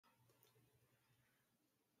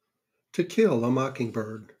To Kill a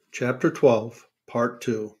Mockingbird, Chapter 12, Part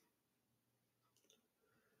 2.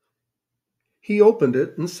 He opened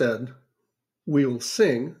it and said, "We'll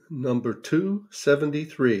sing number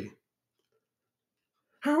 273.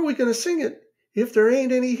 "How are we going to sing it if there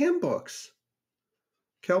ain't any hymn books?"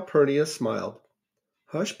 Calpurnia smiled.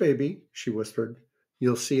 "Hush, baby," she whispered.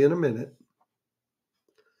 "You'll see in a minute."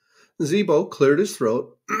 Zebo cleared his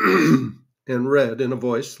throat and read in a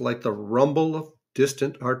voice like the rumble of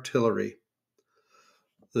distant artillery.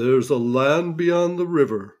 "There's a land beyond the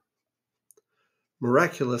river."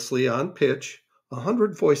 Miraculously on pitch,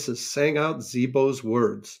 100 voices sang out Zebo's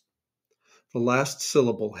words. The last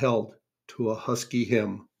syllable, held to a husky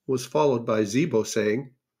hymn, was followed by Zebo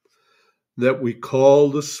saying, "That we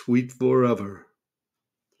call the sweet forever."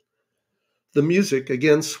 The music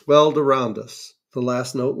again swelled around us. The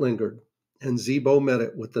last note lingered, and Zebo met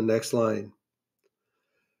it with the next line.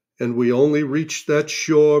 "And we only reach that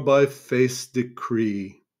shore by faith's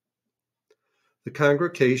decree." The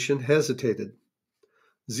congregation hesitated.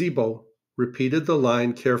 Zebo repeated the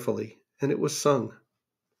line carefully, and it was sung.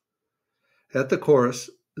 At the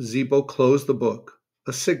chorus, Zebo closed the book,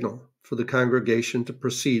 a signal for the congregation to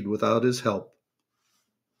proceed without his help.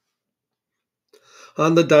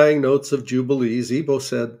 On the dying notes of Jubilee, Zebo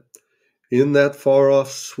said, "In that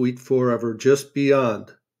far-off sweet forever, just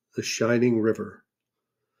beyond the shining river."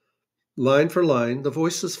 Line for line, the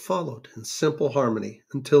voices followed in simple harmony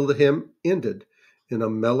until the hymn ended in a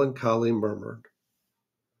melancholy murmur.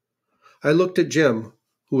 I looked at Jim,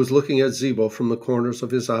 who was looking at Zebo from the corners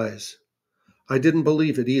of his eyes. I didn't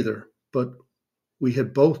believe it either, but we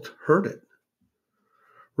had both heard it.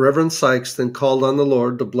 Reverend Sykes then called on the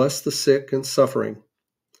Lord to bless the sick and suffering,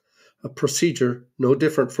 a procedure no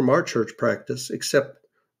different from our church practice, except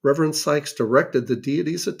Reverend Sykes directed the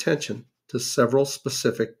deity's attention to several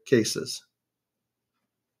specific cases.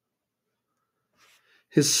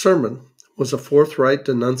 His sermon was a forthright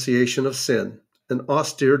denunciation of sin, an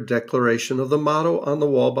austere declaration of the motto on the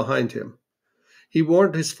wall behind him. He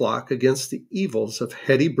warned his flock against the evils of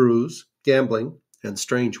heady brews, gambling, and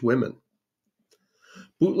strange women.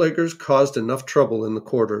 Bootleggers caused enough trouble in the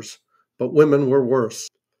quarters, but women were worse.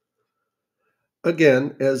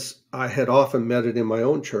 Again, as I had often met it in my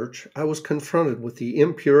own church, I was confronted with the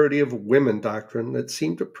impurity of women doctrine that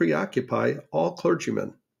seemed to preoccupy all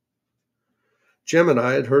clergymen. Jim and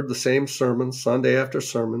I had heard the same sermon Sunday after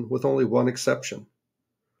sermon, with only one exception.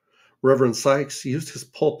 Reverend Sykes used his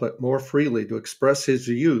pulpit more freely to express his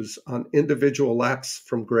views on individual lapse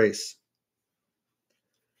from grace.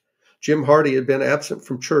 Jim Hardy had been absent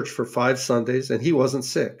from church for 5 Sundays, and he wasn't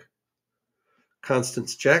sick.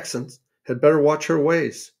 Constance Jackson had better watch her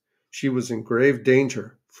ways. She was in grave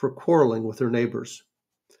danger for quarreling with her neighbors.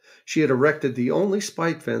 She had erected the only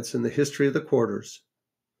spike fence in the history of the quarters.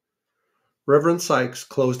 Reverend Sykes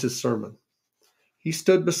closed his sermon. He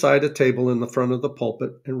stood beside a table in the front of the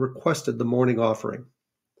pulpit and requested the morning offering,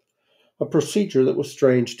 a procedure that was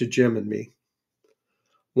strange to Jim and me.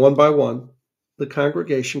 One by one, the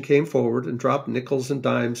congregation came forward and dropped nickels and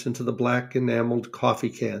dimes into the black enameled coffee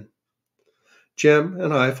can. Jim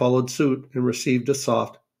and I followed suit and received a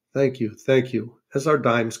soft thank you, as our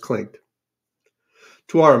dimes clinked.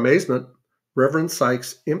 To our amazement, Reverend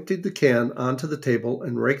Sykes emptied the can onto the table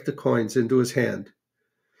and raked the coins into his hand.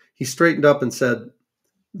 He straightened up and said,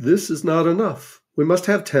 "This is not enough. We must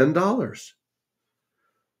have $10.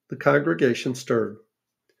 The congregation stirred.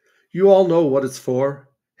 "You all know what it's for.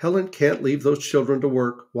 Helen can't leave those children to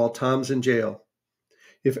work while Tom's in jail.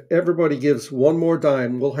 If everybody gives one more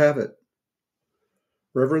dime, we'll have it."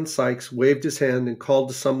 Reverend Sykes waved his hand and called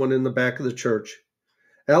to someone in the back of the church.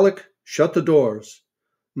 "Alec, shut the doors.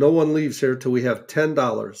 No one leaves here till we have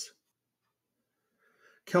 $10.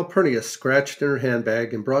 Calpurnia scratched in her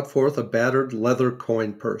handbag and brought forth a battered leather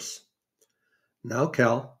coin purse. "Now,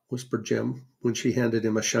 Cal," whispered Jim when she handed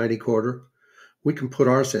him a shiny quarter, "we can put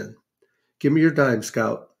ours in. Give me your dime,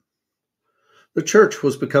 Scout." The church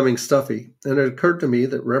was becoming stuffy, and it occurred to me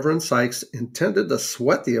that Reverend Sykes intended to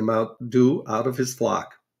sweat the amount due out of his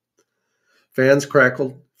flock. Fans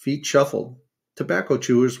crackled, feet shuffled. Tobacco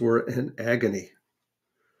chewers were in agony.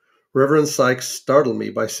 Reverend Sykes startled me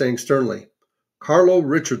by saying sternly, "Carlo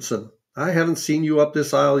Richardson, I haven't seen you up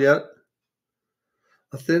this aisle yet."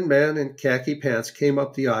 A thin man in khaki pants came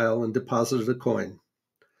up the aisle and deposited a coin.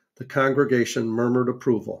 The congregation murmured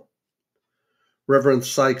approval. Reverend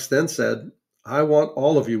Sykes then said, "I want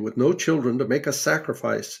all of you with no children to make a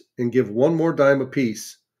sacrifice and give one more dime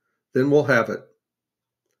apiece. Then we'll have it."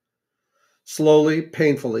 Slowly,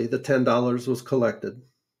 painfully, the $10 was collected.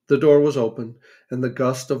 The door was open, and the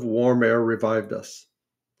gust of warm air revived us.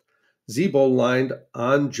 Zebo lined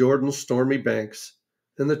on Jordan's stormy banks,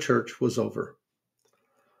 and the church was over.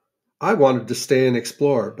 I wanted to stay and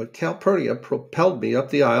explore, but Calpurnia propelled me up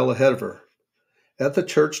the aisle ahead of her. At the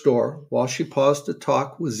church door, while she paused to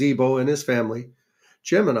talk with Zebo and his family,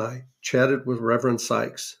 Jim and I chatted with Reverend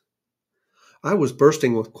Sykes. I was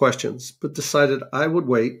bursting with questions, but decided I would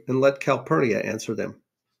wait and let Calpurnia answer them.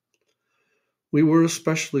 "We were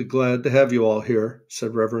especially glad to have you all here,"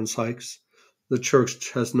 said Reverend Sykes. "The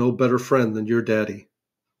church has no better friend than your daddy."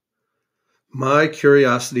 My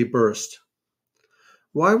curiosity burst.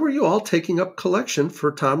 "Why were you all taking up collection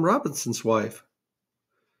for Tom Robinson's wife?"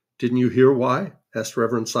 "Didn't you hear why?" asked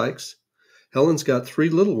Reverend Sykes. "Helen's got 3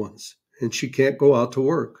 little ones, and she can't go out to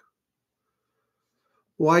work."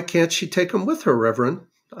 "Why can't she take 'em with her, Reverend?"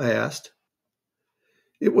 I asked.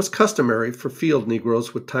 It was customary for field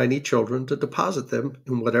Negroes with tiny children to deposit them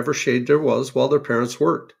in whatever shade there was while their parents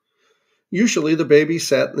worked. Usually the babies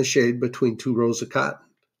sat in the shade between 2 rows of cotton.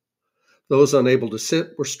 Those unable to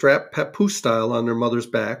sit were strapped papoose style on their mothers'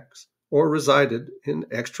 backs or resided in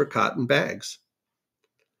extra cotton bags.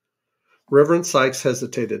 Reverend Sykes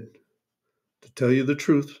hesitated. "To tell you the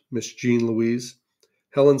truth, Miss Jean Louise,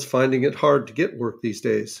 Helen's finding it hard to get work these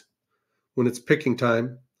days. When it's picking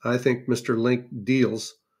time, I think Mr. Link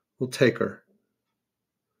Deals will take her."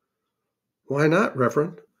 "Why not,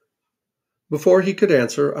 Reverend?" Before he could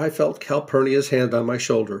answer, I felt Calpurnia's hand on my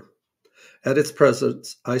shoulder. At its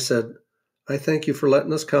presence, I said, "I thank you for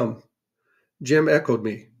letting us come." Jim echoed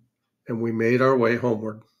me, and we made our way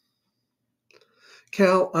homeward.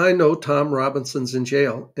 "Cal, I know Tom Robinson's in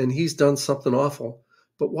jail, and he's done something awful,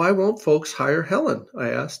 but why won't folks hire Helen?" I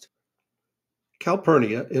asked.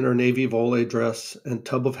 Calpurnia, in her navy voile dress and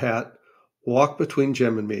tub of hat, walked between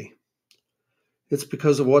Jim and me. "It's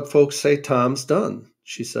because of what folks say Tom's done,"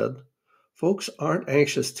 she said. "Folks aren't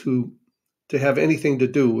anxious to have anything to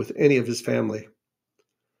do with any of his family."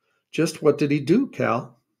 "Just what did he do,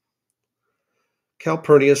 Cal?"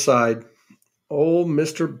 Calpurnia sighed. "Old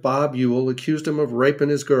Mr. Bob Ewell accused him of raping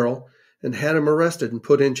his girl and had him arrested and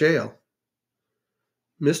put in jail."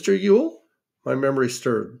 "Mr. Ewell?" My memory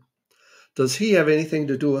stirred. "Does he have anything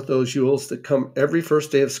to do with those Ewells that come every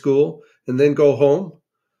first day of school and then go home?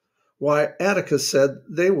 Why, Atticus said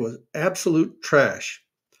they was absolute trash.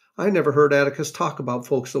 I never heard Atticus talk about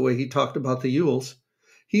folks the way he talked about the Ewells.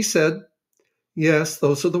 He said, 'Yes,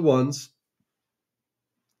 those are the ones.'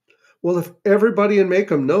 Well, if everybody in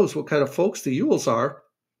Macomb knows what kind of folks the Ewells are,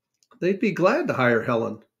 they'd be glad to hire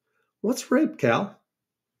Helen. What's rape, Cal?"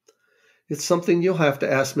 "It's something you'll have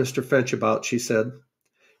to ask Mr. Finch about," she said.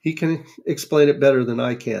 "He can explain it better than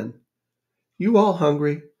I can. You all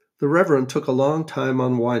hungry? The Reverend took a long time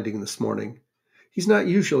unwinding this morning. He's not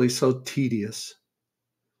usually so tedious."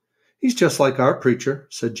 "He's just like our preacher,"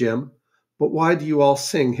 said Jim. "But why do you all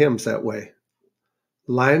sing hymns that way?"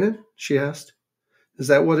 "Linin'?" she asked. "Is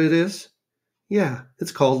that what it is?" "Yeah,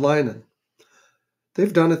 it's called linin'.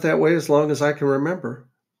 They've done it that way as long as I can remember."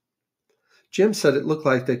 Jim said it looked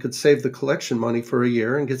like they could save the collection money for a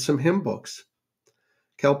year and get some hymn books.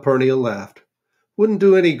 Calpurnia laughed. "Wouldn't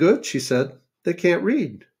do any good," she said. "They can't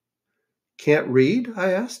read." "Can't read?"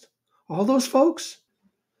 I asked. "All those folks?"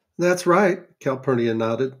 "That's right," Calpurnia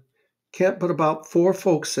nodded. "Can't but about 4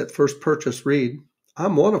 folks at first purchase read.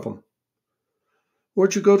 I'm one of them."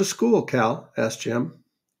 "Where'd you go to school, Cal?" asked Jim.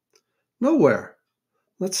 "Nowhere.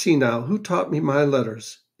 Let's see now, who taught me my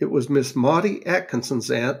letters? It was Miss Maudie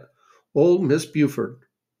Atkinson's aunt, old Miss Buford."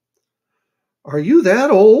 "Are you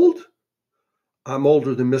that old?" "I'm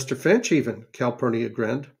older than Mr. Finch, even," Calpurnia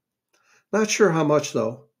grinned. "Not sure how much,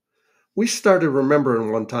 though. We started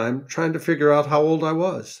remembering one time, trying to figure out how old I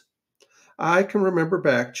was. I can remember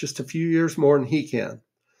back just a few years more than he can.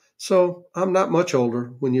 So I'm not much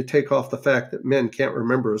older when you take off the fact that men can't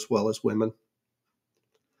remember as well as women."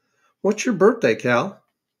 "What's your birthday, Cal?"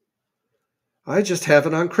 "I just have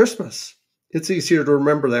it on Christmas. It's easier to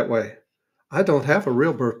remember that way. I don't have a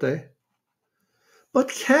real birthday." "But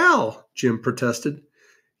Cal," Jim protested,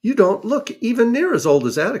 "you don't look even near as old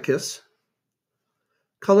as Atticus."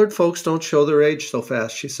 "Colored folks don't show their age so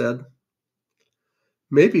fast," she said.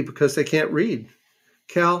 "Maybe because they can't read.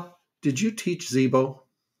 Cal, did you teach Zebo?"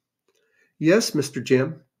 "Yes, Mr.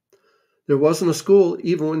 Jim. There wasn't a school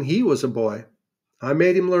even when he was a boy. I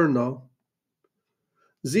made him learn, though."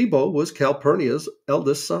 Zebo was Calpurnia's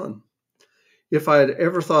eldest son. If I had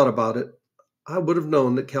ever thought about it, I would have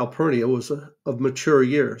known that Calpurnia was of mature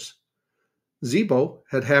years. Zebo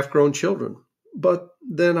had half-grown children, but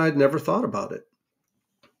then I'd never thought about it.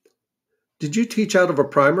 "Did you teach out of a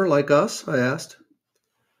primer like us?" I asked.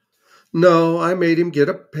 "No, I made him get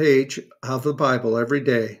a page out of the Bible every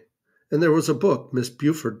day, And there was a book Miss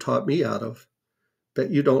Buford taught me out of.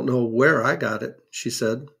 Bet you don't know where I got it, she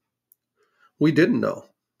said. We didn't know.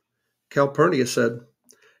 Calpurnia said,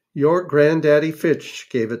 Your granddaddy Fitch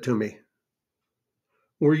gave it to me.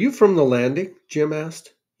 Were you from the landing? Jim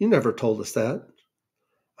asked. You never told us that.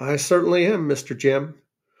 I certainly am, Mr. Jim.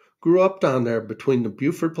 Grew up down there between the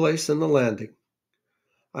Buford place and the landing.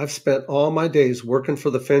 I've spent all my days working for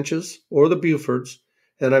the Finches or the Bufords,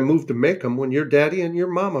 and I moved to Macomb when your daddy and your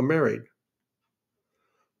mama married.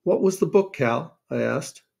 What was the book, Cal? I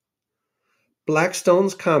asked.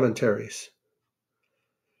 Blackstone's Commentaries.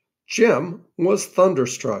 Jim was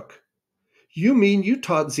thunderstruck. You mean you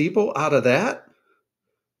taught Zeebo out of that?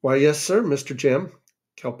 Why, yes, sir, Mr. Jim.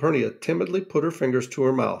 Calpurnia timidly put her fingers to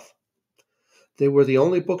her mouth. They were the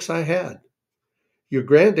only books I had. Your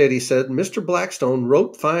granddaddy said Mr. Blackstone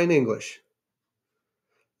wrote fine English.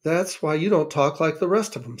 That's why you don't talk like the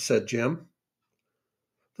rest of them, said Jim.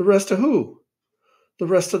 The rest of who? The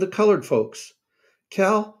rest of the colored folks.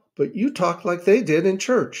 Cal, but you talk like they did in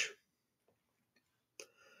church.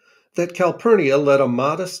 That Calpurnia led a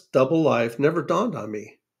modest double life never dawned on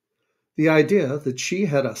me. The idea that she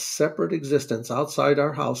had a separate existence outside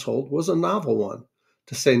our household was a novel one,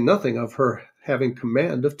 to say nothing of her having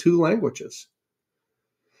command of 2 languages.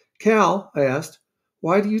 Cal, I asked,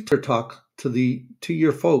 why do you talk to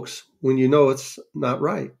your folks when you know it's not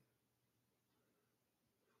right?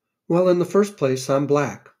 Well, in the first place, I'm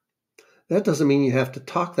black. That doesn't mean you have to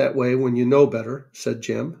talk that way when you know better, said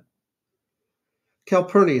Jim.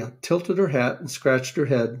 Calpurnia tilted her hat and scratched her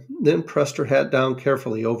head, then pressed her hat down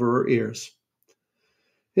carefully over her ears.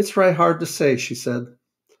 It's right hard to say, she said.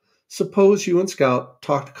 Suppose you and Scout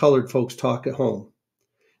talked colored folks talk at home.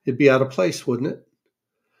 It'd be out of place, wouldn't it?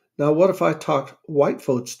 Now what if I talked white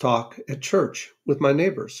folks talk at church with my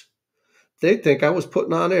neighbors? They'd think I was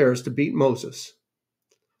putting on airs to beat Moses.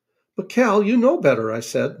 But Cal, you know better, I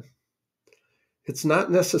said. It's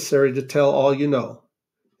not necessary to tell all you know.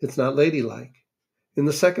 It's not ladylike. In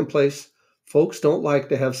the second place, folks don't like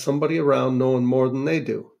to have somebody around knowing more than they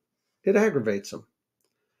do. It aggravates them.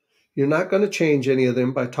 You're not going to change any of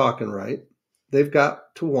them by talking right. They've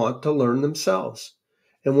got to want to learn themselves.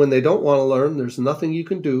 And when they don't want to learn, there's nothing you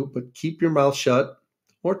can do but keep your mouth shut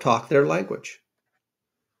or talk their language.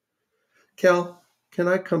 Cal, can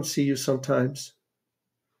I come see you sometimes?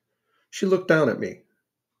 She looked down at me.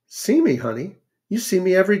 See me, honey? You see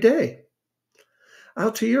me every day.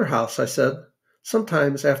 Out to your house, I said.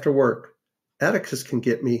 Sometimes after work. Atticus can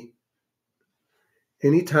get me.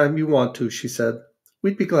 Any time you want to, she said.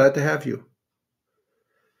 We'd be glad to have you.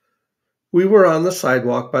 We were on the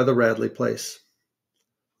sidewalk by the Radley place.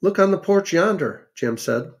 Look on the porch yonder, Jim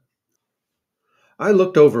said. I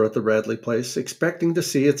looked over at the Radley place, expecting to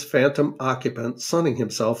see its phantom occupant sunning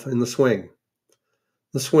himself in the swing.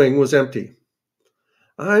 The swing was empty.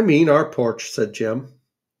 I mean our porch, said Jim.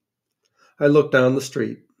 I looked down the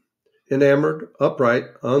street. Enamored, upright,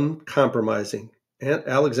 uncompromising, Aunt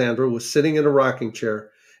Alexandra was sitting in a rocking chair,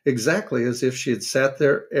 exactly as if she had sat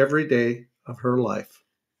there every day of her life.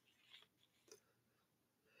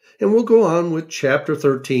 And we'll go on with Chapter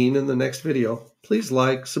 13 in the next video. Please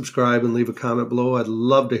like, subscribe, and leave a comment below. I'd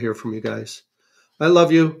love to hear from you guys. I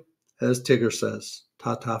love you, as Tigger says.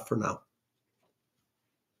 Ta-ta for now.